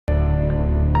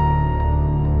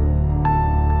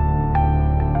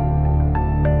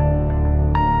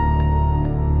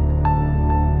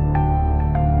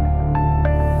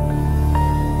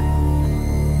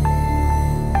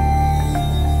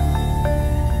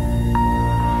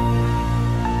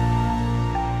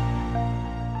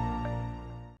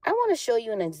show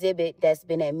you an exhibit that's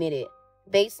been admitted.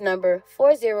 Base number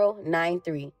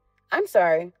 4093. I'm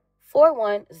sorry,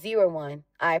 4101.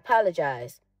 I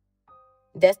apologize.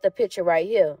 That's the picture right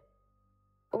here.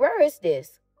 Where is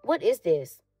this? What is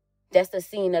this? That's the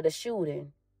scene of the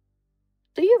shooting.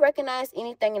 Do you recognize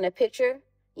anything in the picture?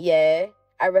 Yeah,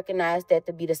 I recognize that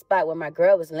to be the spot where my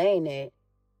girl was laying at.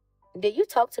 Did you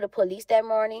talk to the police that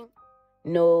morning?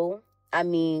 No, I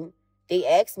mean, they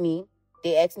asked me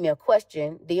a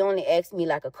question. They only asked me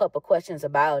like a couple questions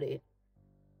about it.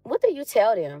 What did you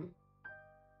tell them?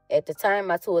 At the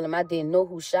time, I told them I didn't know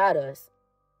who shot us.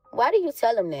 Why did you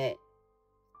tell them that?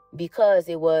 Because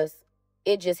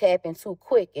it just happened too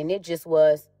quick, and it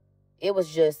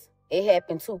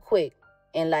happened too quick.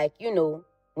 And like,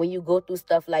 when you go through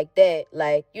stuff like that,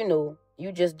 like, you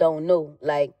just don't know.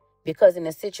 Like, because in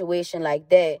a situation like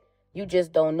that, you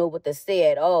just don't know what to say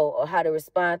at all or how to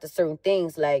respond to certain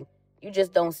things. Like, you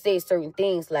just don't say certain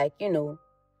things, like,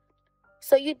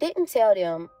 So you didn't tell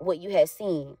them what you had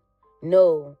seen?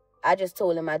 No, I just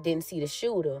told them I didn't see the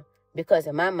shooter because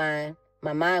in my mind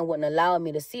wouldn't allow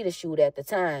me to see the shooter at the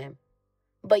time.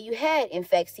 But you had, in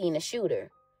fact, seen the shooter.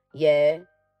 Yeah.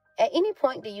 At any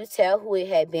point did you tell who it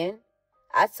had been?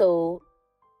 I told,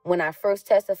 when I first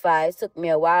testified, it took me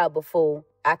a while before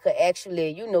I could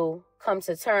actually, come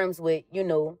to terms with,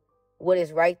 what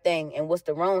is right thing and what's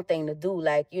the wrong thing to do.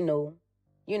 Like, we go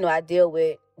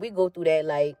through that,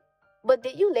 like, but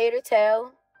did you later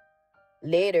tell?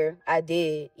 Later, I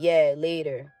did. Yeah,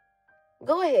 later.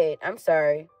 Go ahead. I'm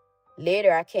sorry.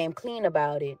 Later, I came clean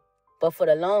about it. But for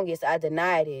the longest, I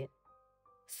denied it.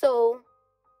 So,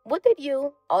 what did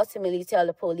you ultimately tell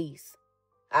the police?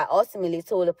 I ultimately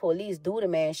told the police, dude, the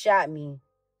man shot me.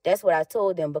 That's what I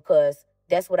told them because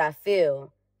that's what I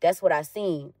feel. That's what I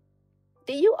seen.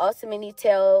 Did you ultimately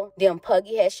tell them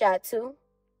Puggy had shot too?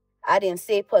 I didn't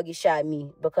say Puggy shot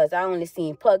me because I only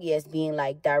seen Puggy as being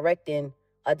like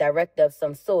a director of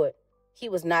some sort. He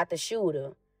was not the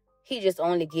shooter. He just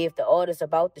only gave the orders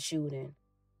about the shooting.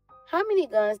 How many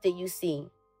guns did you see?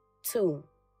 2.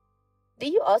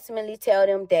 Did you ultimately tell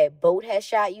them that Boat had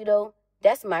shot you though?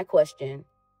 That's my question.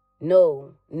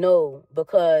 No,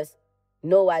 because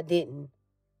no, I didn't.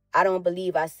 I don't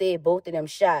believe I said both of them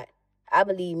shot. I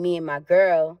believe me and my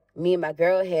girl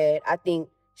had, I think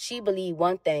she believed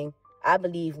one thing. I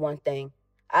believe one thing.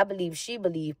 I believe she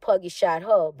believed Puggy shot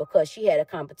her because she had a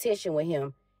competition with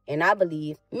him. And I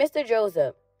believe, Mr.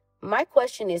 Joseph, my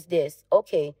question is this.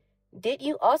 Okay, did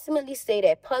you ultimately say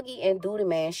that Puggy and Doodle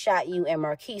Man shot you and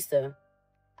Marquisa?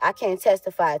 I can't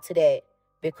testify to that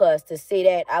because to say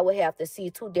that, I would have to see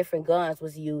 2 different guns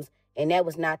was used, and that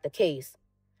was not the case.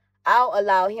 I'll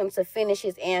allow him to finish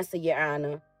his answer, Your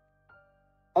Honor.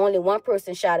 Only one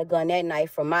person shot a gun that night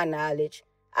from my knowledge.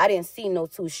 I didn't see no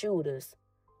 2 shooters.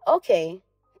 Okay,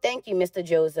 thank you, Mr.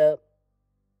 Joseph.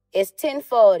 It's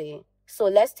 10:40, so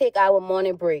let's take our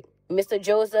morning break. Mr.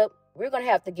 Joseph, we're going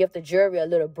to have to give the jury a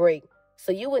little break,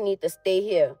 so you will need to stay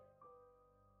here.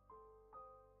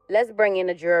 Let's bring in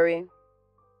the jury.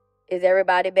 Is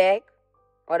everybody back?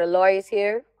 Are the lawyers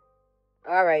here?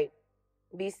 All right,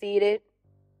 be seated.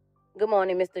 Good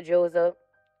morning, Mr. Joseph.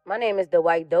 My name is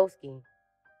Dwight Doski.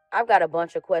 I've got a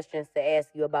bunch of questions to ask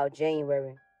you about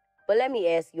January, but let me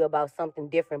ask you about something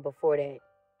different before that.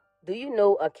 Do you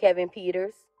know a Kevin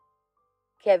Peters?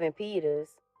 Kevin Peters?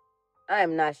 I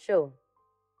am not sure.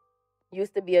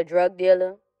 Used to be a drug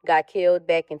dealer, got killed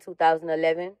back in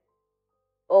 2011.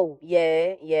 Oh,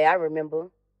 yeah, I remember.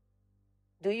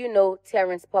 Do you know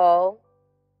Terrence Paul?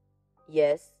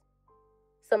 Yes.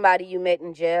 Somebody you met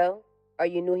in jail, or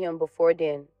you knew him before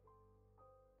then?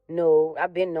 No,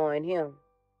 I've been knowing him.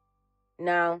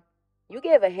 Now, you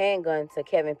gave a handgun to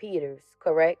Kevin Peters,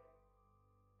 correct?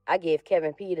 I gave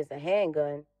Kevin Peters a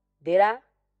handgun. Did I?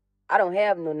 I don't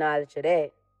have no knowledge of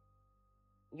that.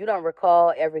 You don't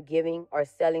recall ever giving or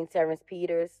selling Terrence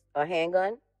Peters a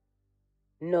handgun?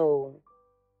 No.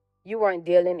 You weren't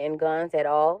dealing in guns at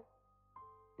all?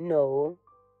 No.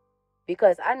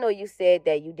 Because I know you said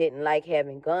that you didn't like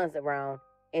having guns around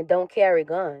and don't carry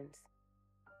guns.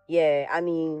 Yeah, I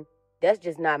mean, that's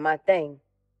just not my thing.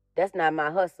 That's not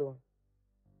my hustle.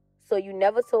 So you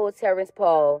never told Terrence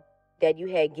Paul that you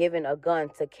had given a gun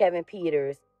to Kevin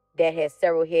Peters that had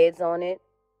several heads on it?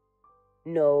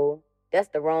 No, that's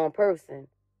the wrong person.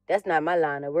 That's not my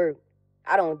line of work.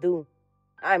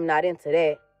 I'm not into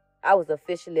that. I was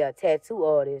officially a tattoo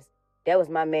artist. That was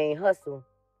my main hustle.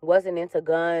 Wasn't into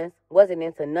guns, wasn't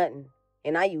into nothing.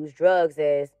 And I used drugs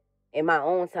in my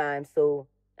own time, so,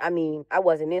 I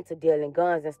wasn't into dealing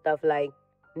guns and stuff like,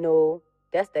 no,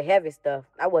 that's the heavy stuff.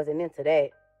 I wasn't into that.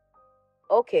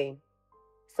 Okay,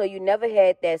 So you never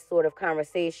had that sort of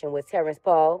conversation with Terrence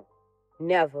Paul?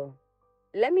 Never.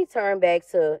 Let me turn back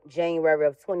to January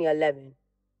of 2011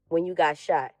 when you got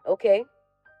shot, okay?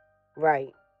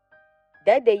 Right.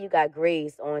 That day you got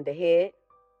grazed on the head?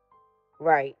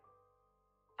 Right.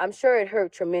 I'm sure it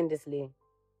hurt tremendously.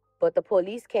 But the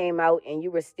police came out and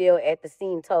you were still at the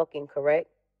scene talking, correct?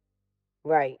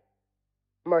 Right.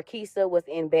 Marquisa was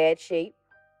in bad shape?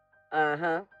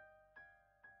 Uh-huh.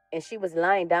 And she was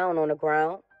lying down on the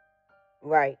ground?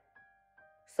 Right.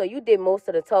 So you did most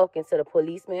of the talking to the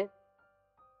policeman?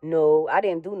 No, I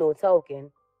didn't do no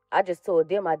talking. I just told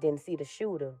them I didn't see the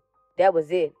shooter. That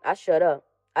was it. I shut up.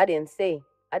 I didn't say.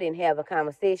 I didn't have a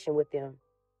conversation with them.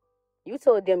 You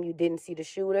told them you didn't see the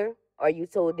shooter, or you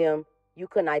told them you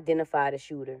couldn't identify the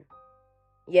shooter?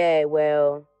 Yeah,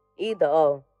 well, either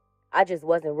or. I just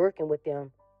wasn't working with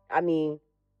them. I mean,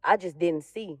 I just didn't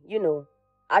see.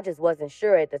 I just wasn't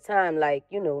sure at the time, like.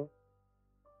 You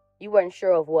weren't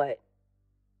sure of what?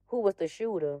 Who was the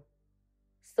shooter?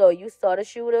 So you saw the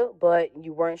shooter, but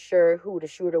you weren't sure who the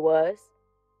shooter was?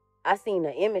 I seen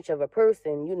the image of a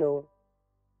person.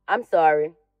 I'm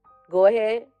sorry. Go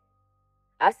ahead.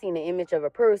 I seen the image of a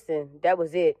person. That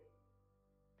was it.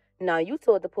 Now, you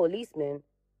told the policeman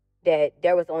that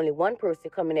there was only one person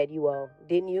coming at you all,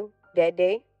 didn't you, that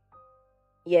day?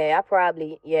 Yeah,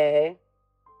 yeah.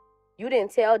 You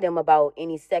didn't tell them about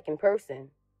any second person?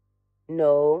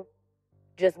 No.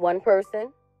 Just one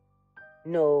person?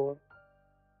 No.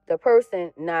 The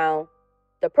person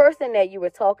that you were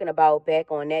talking about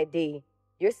back on that day,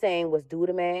 you're saying was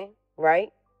Duda Man,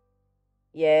 right?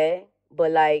 Yeah,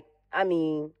 but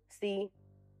see,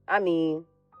 I mean,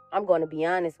 I'm going to be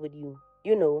honest with you.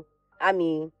 I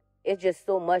mean, it's just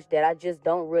so much that I just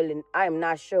don't really, I am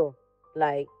not sure.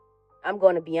 Like, I'm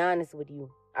going to be honest with you.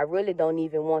 I really don't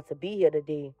even want to be here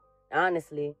today.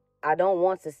 Honestly, I don't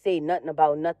want to say nothing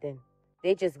about nothing.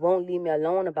 They just won't leave me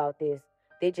alone about this.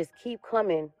 They just keep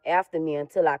coming after me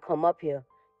until I come up here.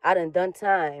 I done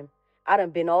time. I done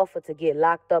been offered to get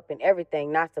locked up and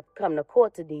everything, not to come to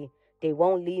court today. They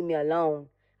won't leave me alone.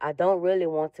 I don't really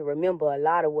want to remember a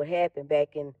lot of what happened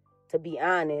back in. To be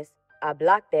honest, I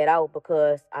blocked that out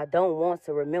because I don't want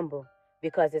to remember.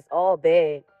 Because it's all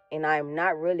bad and I'm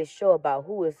not really sure about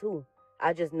who is who.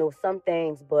 I just know some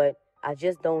things, but I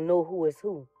just don't know who is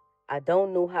who. I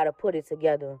don't know how to put it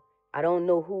together. I don't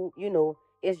know who.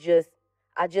 It's just,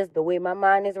 the way my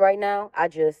mind is right now,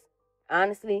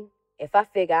 honestly, if I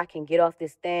figure I can get off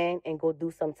this stand and go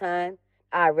do some time,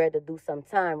 I'd rather do some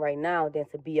time right now than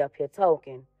to be up here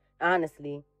talking.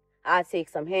 Honestly, I'd take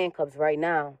some handcuffs right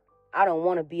now. I don't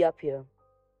want to be up here.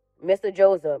 Mr.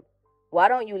 Joseph, why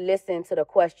don't you listen to the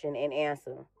question and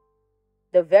answer?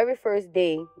 The very first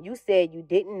day, you said you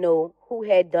didn't know who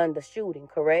had done the shooting,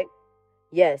 correct?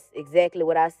 Yes, exactly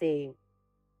what I said.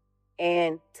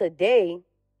 And today,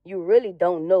 you really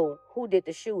don't know who did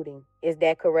the shooting. Is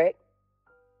that correct?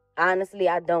 Honestly,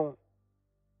 I don't.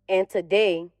 And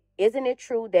today, isn't it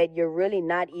true that you're really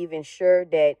not even sure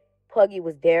that Puggy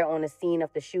was there on the scene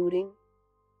of the shooting?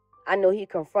 I know he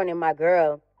confronted my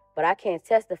girl, but I can't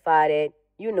testify that,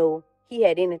 he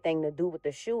had anything to do with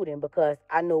the shooting because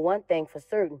I know one thing for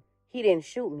certain. He didn't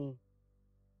shoot me.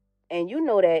 And you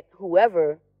know that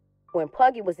when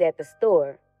Puggy was at the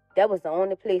store, that was the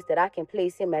only place that I can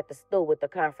place him at the store with the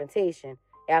confrontation.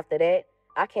 After that,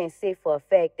 I can't say for a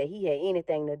fact that he had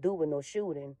anything to do with no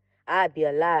shooting. I'd be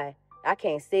a lie. I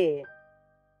can't say it.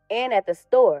 And at the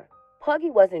store, Puggy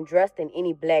wasn't dressed in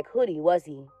any black hoodie, was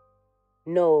he?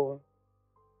 No.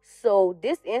 So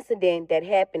this incident that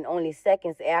happened only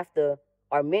seconds after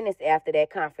or minutes after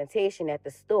that confrontation at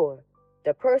the store,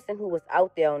 the person who was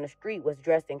out there on the street was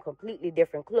dressed in completely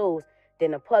different clothes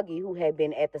than the Puggy who had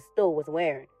been at the store was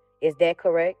wearing. Is that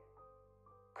correct?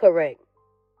 Correct.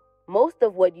 Most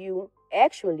of what do you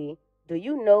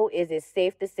know, is it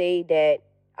safe to say that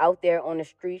out there on the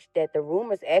streets that the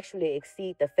rumors actually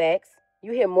exceed the facts?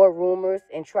 You hear more rumors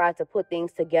and try to put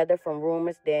things together from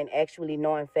rumors than actually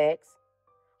knowing facts?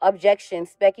 Objection,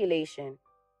 speculation.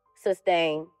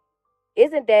 Sustain.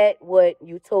 Isn't that what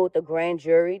you told the grand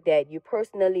jury, that you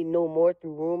personally know more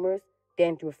through rumors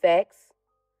than through facts?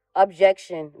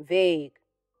 Objection, vague.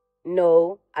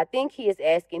 No, I think he is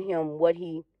asking him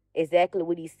exactly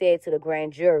what he said to the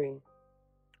grand jury.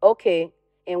 Okay,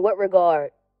 in what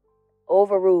regard?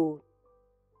 Overruled.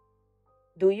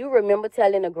 Do you remember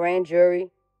telling the grand jury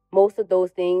most of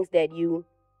those things that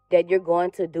you're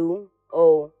going to do?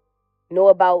 Oh, know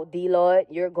about D-Lord,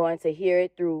 you're going to hear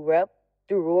it through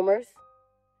rumors?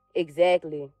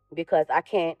 Exactly, because I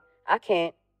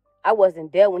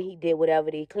wasn't there when he did whatever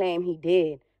they claim he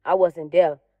did. I wasn't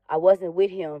there. I wasn't with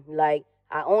him. Like,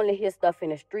 I only hear stuff in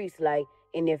the streets like,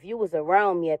 and if you was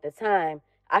around me at the time,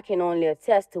 I can only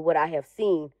attest to what I have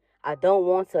seen. I don't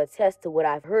want to attest to what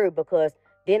I've heard because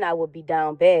then I would be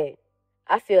down bad.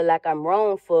 I feel like I'm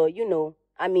wrong for,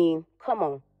 come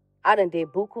on. I done did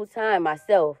buku time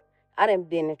myself. I done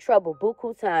been in trouble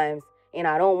buku times, and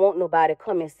I don't want nobody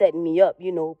coming setting me up,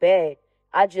 bad.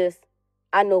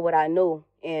 I know what I know,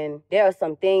 and there are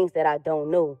some things that I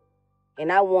don't know,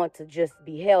 and I want to just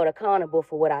be held accountable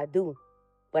for what I do.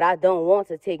 But I don't want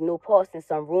to take no part in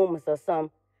some rumors or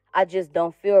some. I just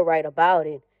don't feel right about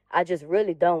it. I just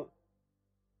really don't.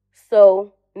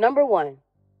 So, number one,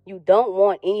 you don't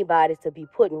want anybody to be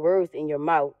putting words in your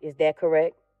mouth. Is that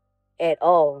correct? At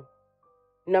all.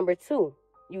 Number two,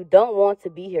 you don't want to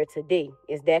be here today.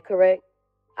 Is that correct?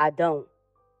 I don't.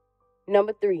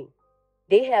 Number three,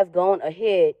 they have gone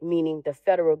ahead, meaning the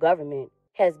federal government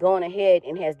has gone ahead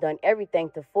and has done everything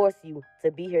to force you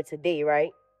to be here today,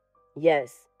 right?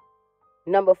 Yes.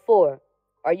 Number four,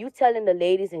 are you telling the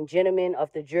ladies and gentlemen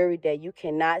of the jury that you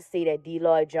cannot say that D.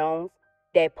 Lloyd Jones,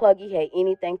 that Puggy had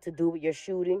anything to do with your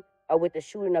shooting or with the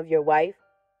shooting of your wife,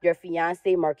 your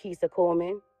fiancee, Marquisa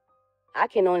Coleman? I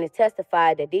can only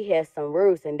testify that they had some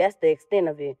words, and that's the extent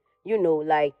of it.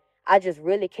 Like, I just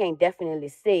really can't definitely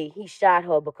say he shot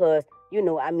her because,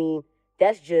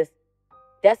 that's just,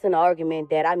 that's an argument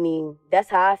that, that's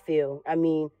how I feel.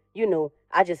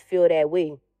 I just feel that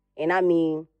way. And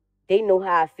they know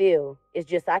how I feel. It's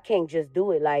just, I can't just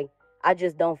do it. Like, I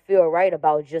just don't feel right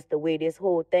about just the way this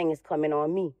whole thing is coming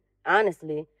on me.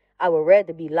 Honestly, I would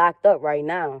rather be locked up right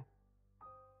now.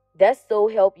 That's so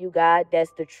help you God,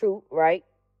 that's the truth, right?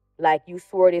 Like you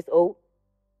swore this oath.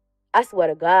 I swear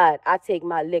to God, I take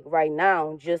my lick right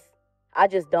now. I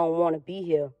just don't want to be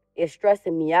here. It's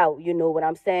stressing me out, you know what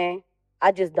I'm saying?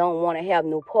 I just don't want to have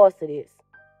no parts of this.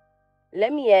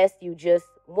 Let me ask you just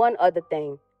one other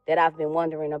thing that I've been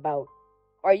wondering about.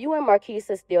 Are you and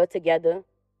Marquisa still together?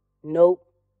 Nope.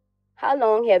 How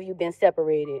long have you been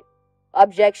separated?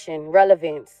 Objection,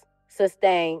 relevance,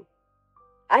 sustain.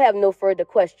 I have no further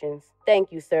questions.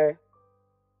 Thank you, sir.